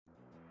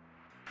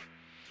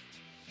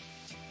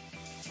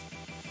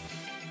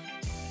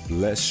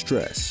less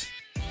stress,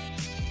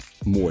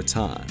 more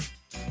time,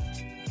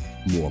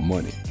 more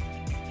money.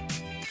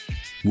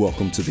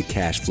 Welcome to the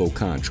Cash Flow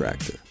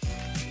Contractor,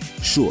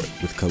 short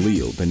with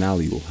Khalil bin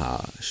Ali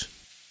Al-Haj.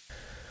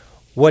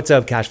 What's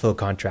up, Cash Flow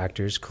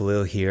Contractors?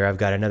 Khalil here. I've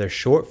got another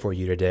short for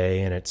you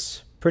today, and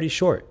it's pretty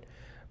short,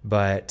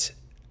 but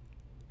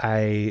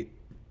I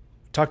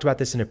talked about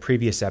this in a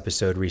previous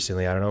episode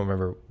recently. I don't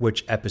remember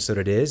which episode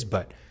it is,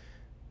 but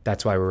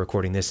that's why we're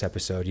recording this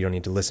episode. You don't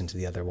need to listen to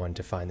the other one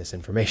to find this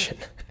information.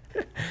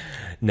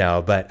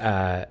 No, but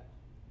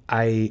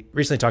I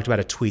recently talked about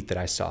a tweet that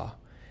I saw,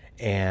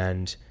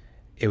 and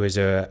it was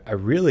a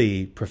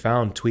really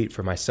profound tweet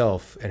for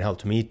myself and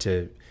helped me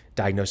to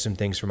diagnose some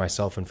things for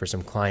myself and for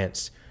some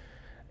clients.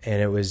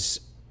 And it was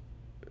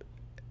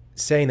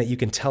saying that you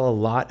can tell a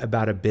lot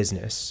about a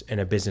business and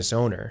a business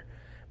owner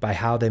by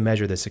how they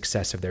measure the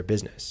success of their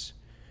business.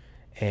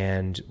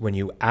 And when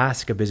you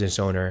ask a business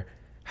owner,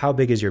 how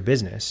big is your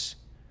business?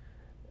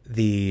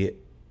 The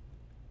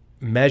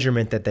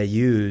measurement that they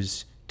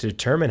use to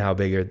determine how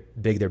big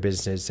their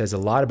business is says a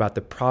lot about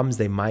the problems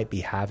they might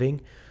be having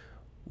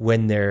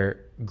when they're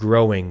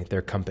growing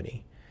their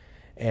company.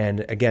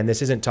 And again,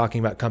 this isn't talking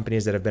about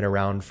companies that have been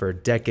around for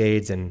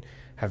decades and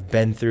have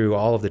been through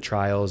all of the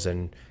trials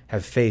and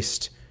have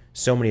faced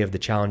so many of the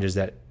challenges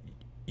that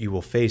you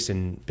will face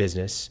in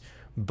business,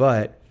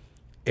 but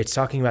it's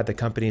talking about the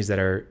companies that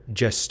are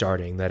just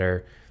starting, that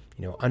are,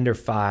 under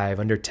 5,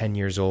 under 10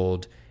 years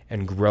old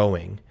and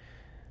growing.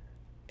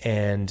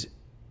 And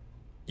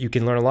you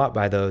can learn a lot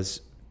by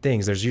those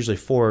things. There's usually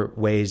 4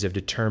 ways of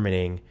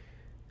determining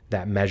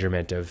that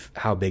measurement of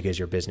how big is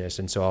your business.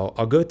 And so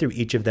I'll go through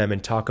each of them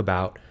and talk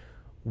about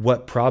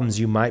what problems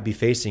you might be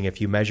facing if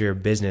you measure your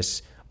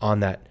business on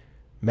that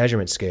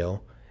measurement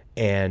scale,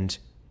 and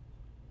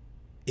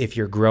if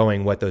you're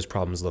growing, what those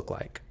problems look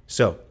like.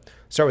 So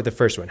start with the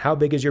first one. How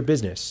big is your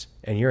business?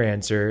 And your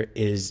answer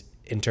is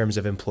in terms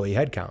of employee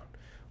headcount.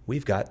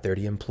 We've got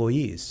 30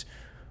 employees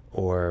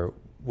or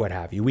what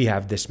have you. We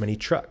have this many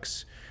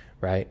trucks,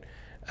 right?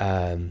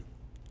 And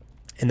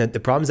the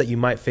problems that you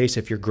might face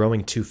if you're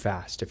growing too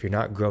fast, if you're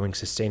not growing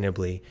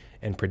sustainably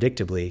and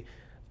predictably,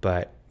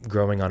 but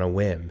growing on a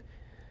whim,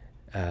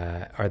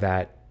 are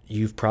that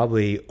you've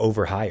probably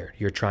overhired.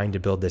 You're trying to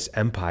build this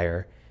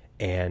empire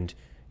and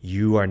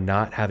you are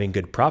not having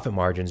good profit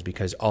margins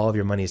because all of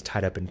your money is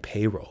tied up in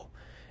payroll.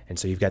 And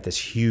so you've got this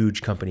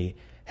huge company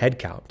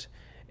headcount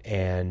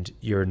and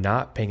you're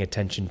not paying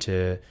attention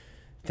to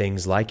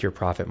things like your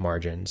profit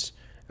margins,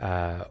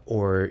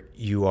 or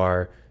you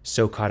are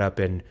so caught up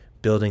in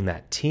building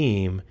that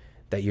team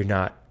that you're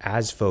not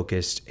as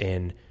focused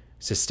in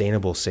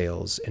sustainable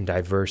sales and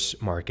diverse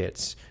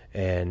markets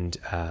and,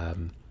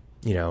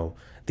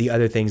 the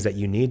other things that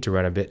you need to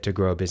run to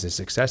grow a business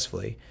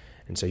successfully.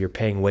 And so you're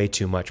paying way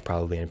too much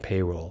probably in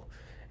payroll.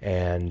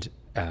 And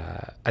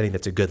I think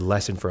that's a good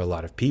lesson for a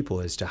lot of people,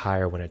 is to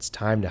hire when it's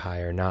time to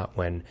hire, not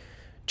when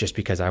just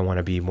because I want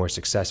to be more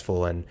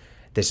successful and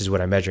this is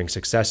what I'm measuring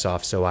success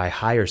off. So I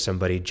hire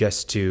somebody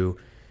just to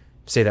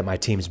say that my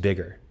team's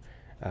bigger.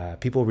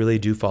 People really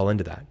do fall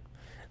into that.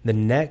 The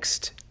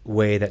next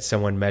way that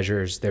someone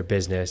measures their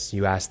business,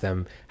 you ask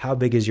them, how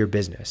big is your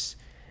business?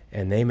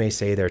 And they may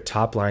say their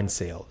top line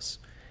sales.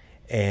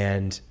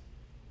 And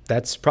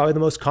that's probably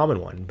the most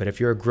common one. But if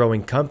you're a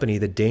growing company,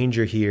 the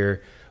danger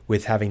here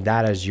with having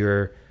that as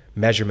your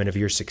measurement of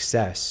your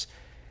success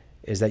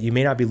is that you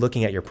may not be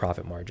looking at your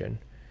profit margin.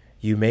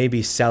 You may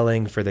be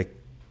selling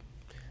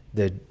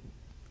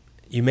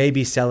you may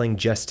be selling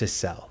just to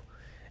sell,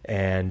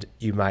 and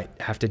you might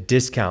have to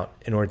discount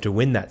in order to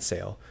win that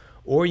sale.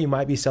 Or you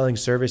might be selling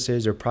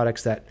services or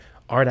products that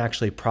aren't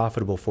actually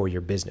profitable for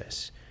your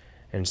business.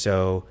 And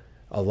so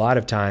a lot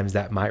of times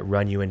that might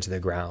run you into the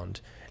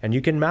ground. And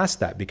you can mask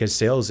that because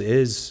sales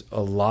is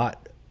a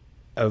lot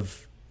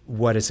of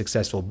what a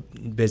successful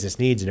business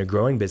needs and a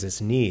growing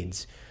business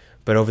needs.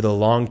 But over the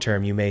long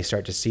term, you may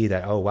start to see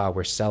that, oh, wow,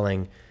 we're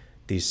selling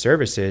these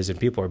services and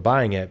people are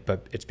buying it,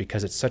 but it's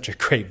because it's such a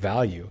great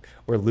value.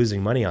 We're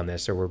losing money on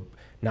this, or we're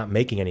not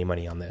making any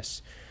money on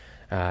this.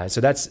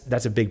 So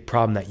that's a big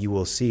problem that you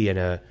will see in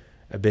a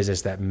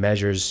business that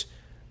measures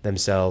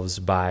themselves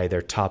by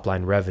their top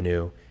line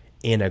revenue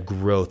in a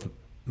growth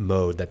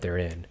mode that they're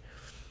in.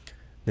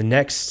 The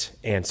next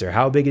answer,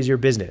 how big is your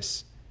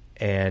business?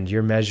 And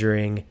you're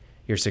measuring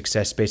your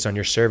success based on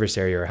your service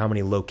area or how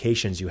many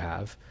locations you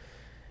have,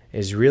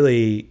 is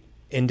really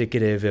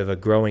indicative of a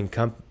growing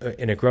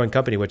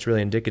company. What's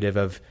really indicative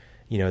of,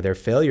 their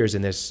failures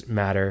in this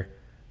matter.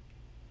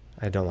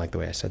 I don't like the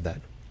way I said that.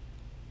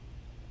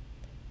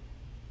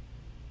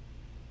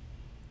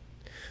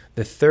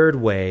 The third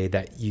way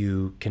that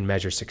you can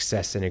measure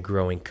success in a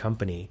growing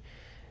company,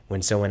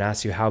 when someone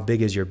asks you, how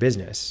big is your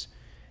business?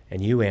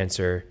 And you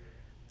answer,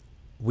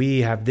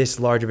 we have this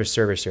large of a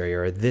service area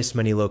or this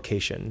many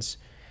locations.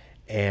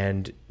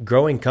 And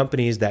growing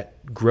companies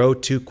that grow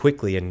too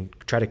quickly and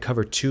try to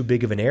cover too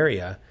big of an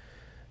area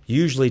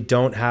usually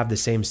don't have the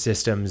same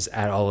systems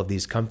at all of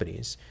these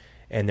companies.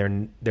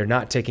 And they're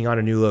not taking on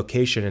a new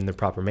location in the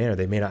proper manner.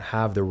 They may not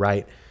have the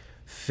right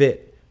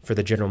fit for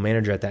the general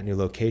manager at that new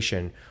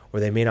location, or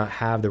they may not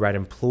have the right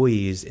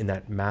employees in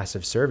that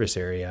massive service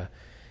area.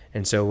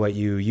 And so what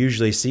you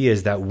usually see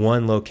is that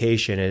one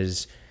location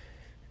is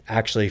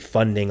actually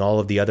funding all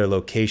of the other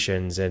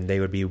locations, and they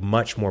would be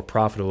much more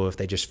profitable if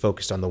they just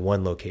focused on the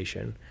one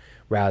location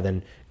rather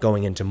than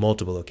going into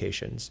multiple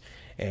locations.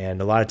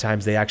 And a lot of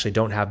times they actually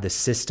don't have the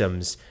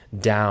systems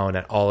down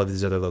at all of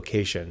these other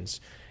locations.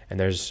 And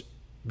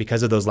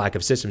because of those lack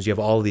of systems, you have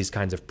all of these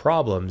kinds of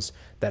problems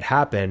that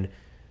happen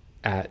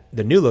at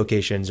the new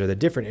locations or the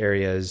different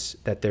areas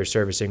that they're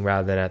servicing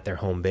rather than at their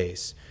home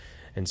base.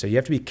 And so you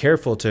have to be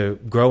careful to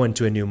grow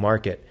into a new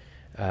market.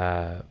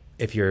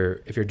 If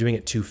you're doing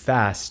it too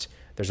fast,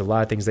 there's a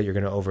lot of things that you're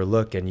going to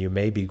overlook, and you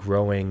may be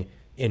growing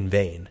in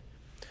vain.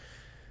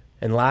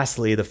 And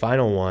lastly, the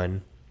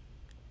final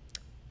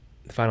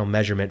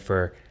measurement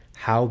for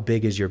how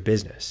big is your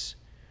business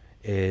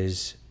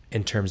is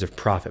in terms of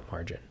profit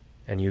margin.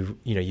 And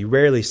you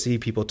rarely see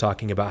people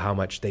talking about how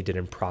much they did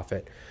in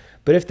profit.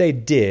 But if they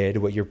did,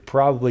 what you're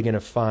probably going to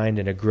find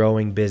in a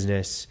growing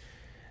business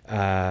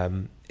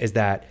is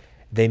that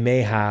they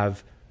may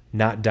have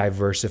not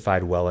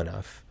diversified well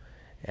enough.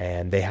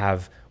 And they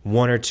have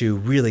one or two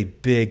really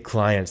big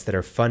clients that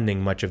are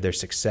funding much of their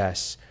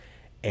success.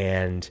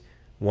 And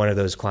one of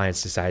those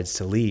clients decides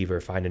to leave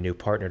or find a new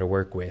partner to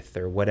work with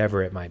or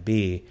whatever it might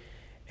be.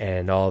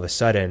 And all of a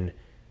sudden,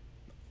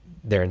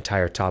 their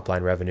entire top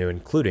line revenue,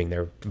 including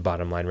their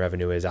bottom line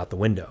revenue, is out the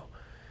window.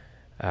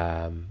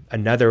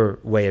 Another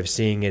way of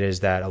seeing it is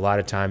that a lot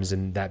of times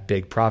in that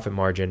big profit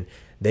margin,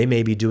 they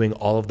may be doing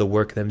all of the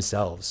work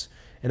themselves.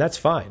 And that's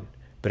fine,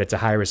 but it's a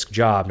high risk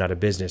job, not a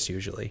business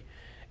usually.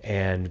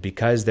 And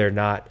because they're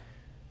not,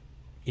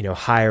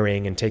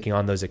 hiring and taking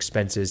on those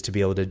expenses to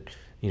be able to,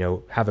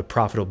 have a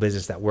profitable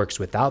business that works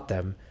without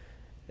them,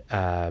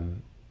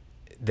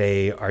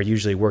 they are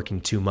usually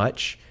working too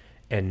much,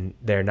 and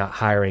they're not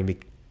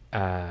hiring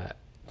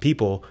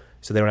people,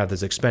 so they don't have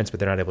those expenses, but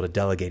they're not able to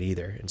delegate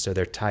either. And so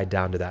they're tied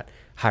down to that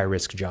high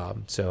risk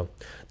job. So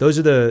those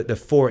are the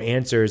four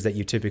answers that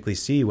you typically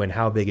see when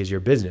how big is your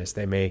business.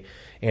 They may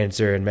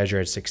answer and measure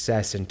its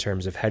success in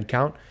terms of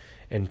headcount,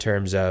 in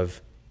terms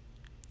of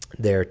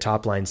their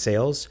top line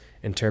sales,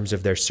 in terms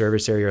of their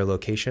service area or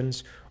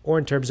locations, or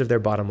in terms of their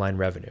bottom line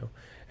revenue.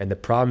 And the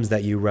problems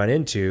that you run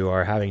into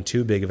are having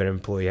too big of an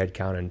employee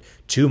headcount and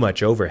too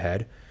much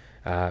overhead,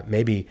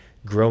 maybe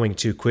growing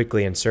too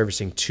quickly and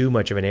servicing too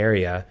much of an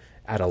area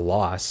at a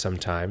loss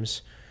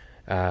sometimes.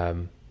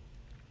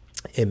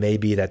 It may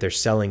be that they're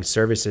selling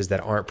services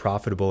that aren't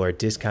profitable or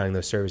discounting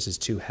those services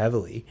too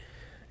heavily.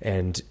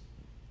 And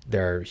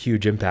there are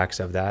huge impacts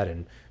of that,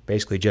 and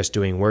basically just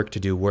doing work to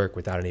do work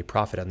without any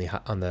profit at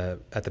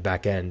the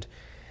back end.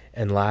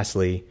 And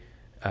lastly,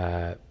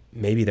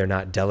 maybe they're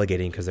not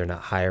delegating because they're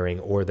not hiring,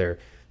 or they're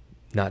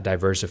not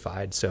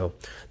diversified. So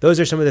those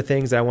are some of the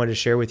things that I wanted to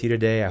share with you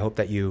today. I hope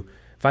that you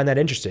find that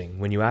interesting.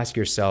 When you ask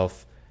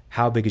yourself,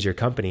 how big is your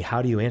company?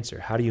 How do you answer?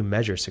 How do you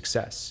measure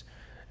success?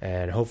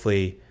 And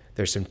hopefully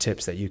there's some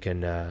tips that you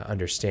can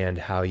understand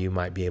how you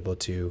might be able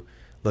to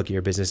look at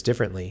your business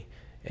differently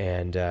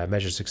and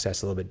measure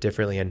success a little bit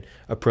differently, and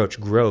approach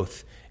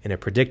growth in a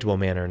predictable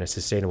manner, in a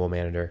sustainable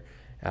manner,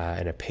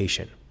 in a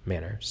patient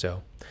manner.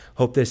 So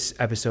hope this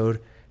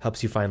episode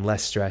helps you find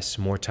less stress,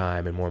 more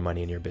time, and more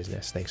money in your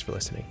business. Thanks for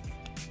listening.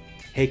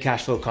 Hey,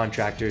 Cashflow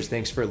Contractors,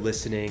 thanks for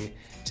listening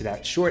to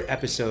that short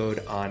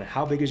episode on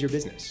how big is your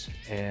business.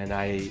 And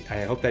I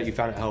hope that you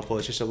found it helpful.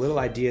 It's just a little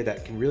idea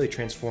that can really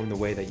transform the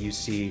way that you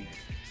see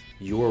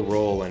your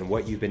role and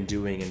what you've been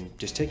doing, and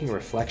just taking a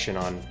reflection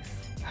on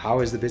how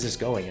is the business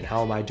going and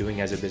how am I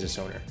doing as a business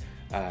owner.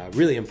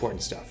 Really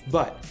important stuff.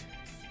 But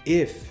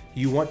if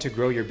you want to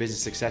grow your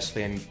business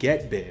successfully and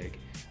get big,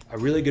 a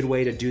really good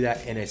way to do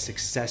that in a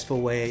successful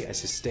way, a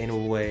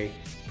sustainable way,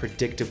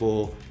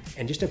 predictable,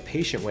 and just a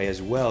patient way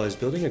as well, is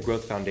building a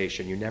growth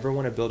foundation. You never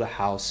want to build a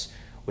house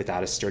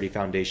without a sturdy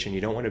foundation.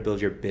 You don't want to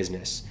build your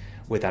business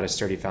without a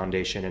sturdy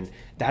foundation. And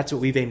that's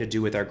what we've aimed to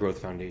do with our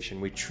growth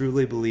foundation. We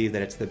truly believe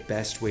that it's the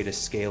best way to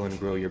scale and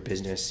grow your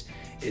business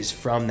is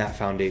from that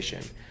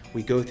foundation.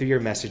 We go through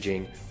your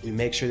messaging. We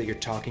make sure that you're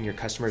talking your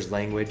customer's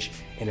language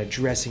and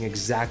addressing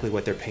exactly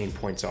what their pain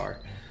points are.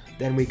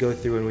 Then we go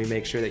through and we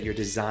make sure that your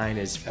design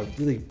is a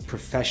really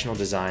professional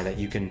design that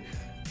you can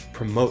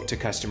promote to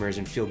customers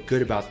and feel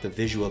good about the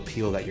visual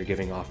appeal that you're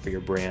giving off for your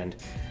brand.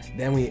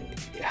 Then we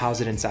house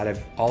it inside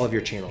of all of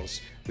your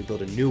channels. We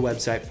build a new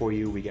website for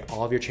you. We get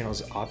all of your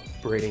channels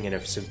operating in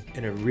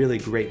a really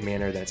great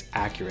manner that's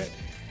accurate.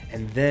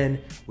 And then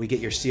we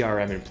get your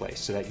CRM in place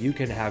so that you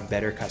can have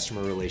better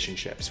customer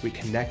relationships. We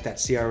connect that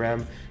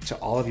CRM to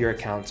all of your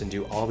accounts and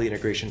do all the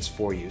integrations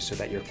for you so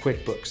that your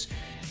QuickBooks,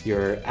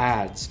 your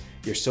ads,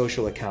 your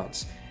social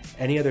accounts,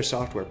 any other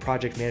software,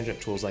 project management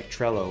tools like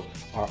Trello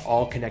are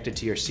all connected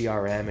to your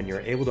CRM, and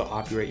you're able to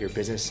operate your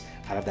business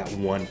out of that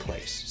one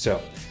place.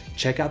 So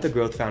check out the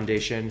Growth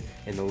Foundation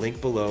in the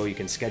link below. You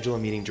can schedule a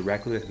meeting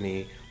directly with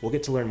me. We'll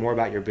get to learn more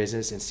about your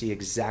business and see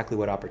exactly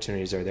what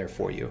opportunities are there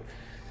for you.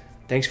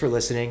 Thanks for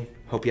listening.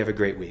 Hope you have a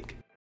great week.